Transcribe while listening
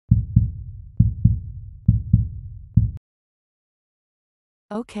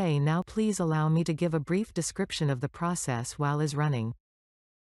Okay, now please allow me to give a brief description of the process while is running.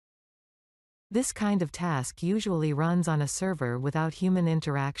 This kind of task usually runs on a server without human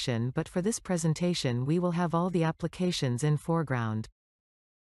interaction, but for this presentation we will have all the applications in foreground.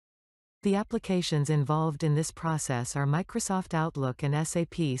 The applications involved in this process are Microsoft Outlook and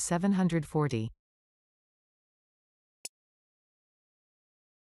SAP 740.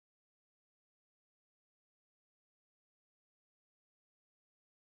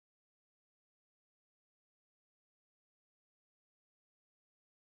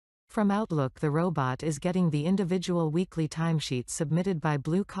 From Outlook, the robot is getting the individual weekly timesheets submitted by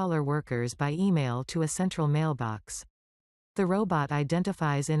blue-collar workers by email to a central mailbox. The robot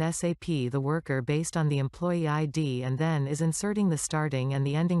identifies in SAP the worker based on the employee ID and then is inserting the starting and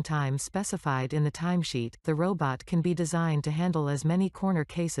the ending time specified in the timesheet. The robot can be designed to handle as many corner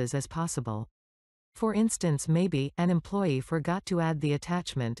cases as possible. For instance, maybe an employee forgot to add the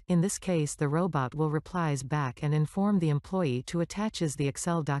attachment. In this case, the robot will replies back and inform the employee to attaches the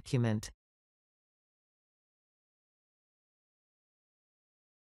Excel document.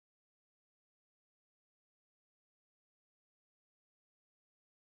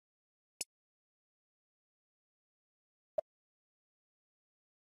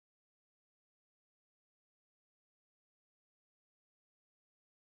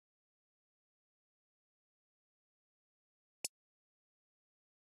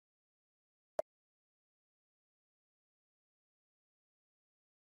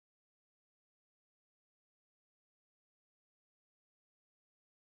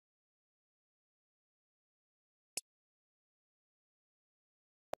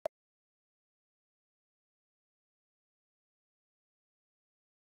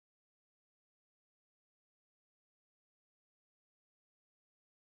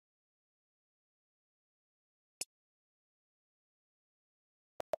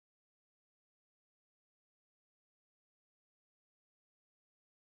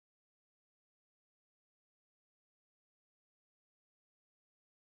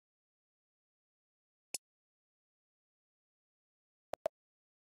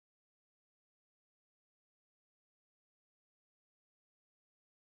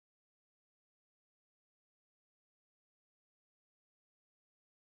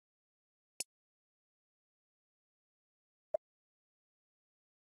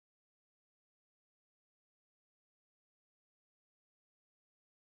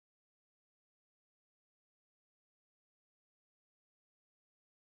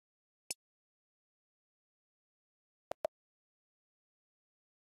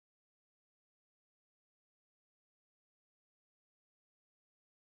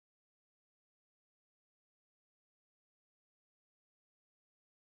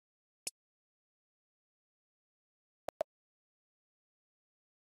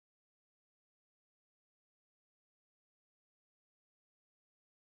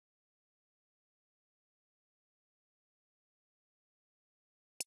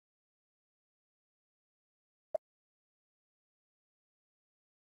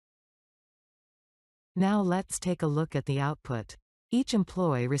 Now let's take a look at the output. Each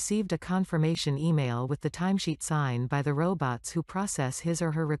employee received a confirmation email with the timesheet signed by the robots who process his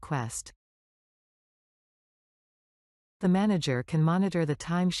or her request. The manager can monitor the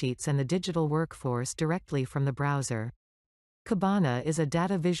timesheets and the digital workforce directly from the browser. Kibana is a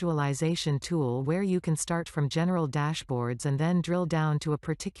data visualization tool where you can start from general dashboards and then drill down to a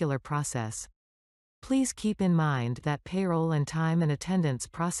particular process. Please keep in mind that payroll and time and attendance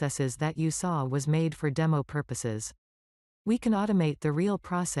processes that you saw was made for demo purposes. We can automate the real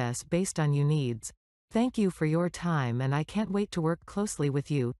process based on your needs. Thank you for your time, and I can't wait to work closely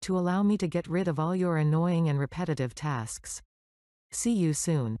with you to allow me to get rid of all your annoying and repetitive tasks. See you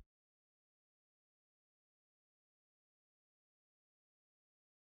soon.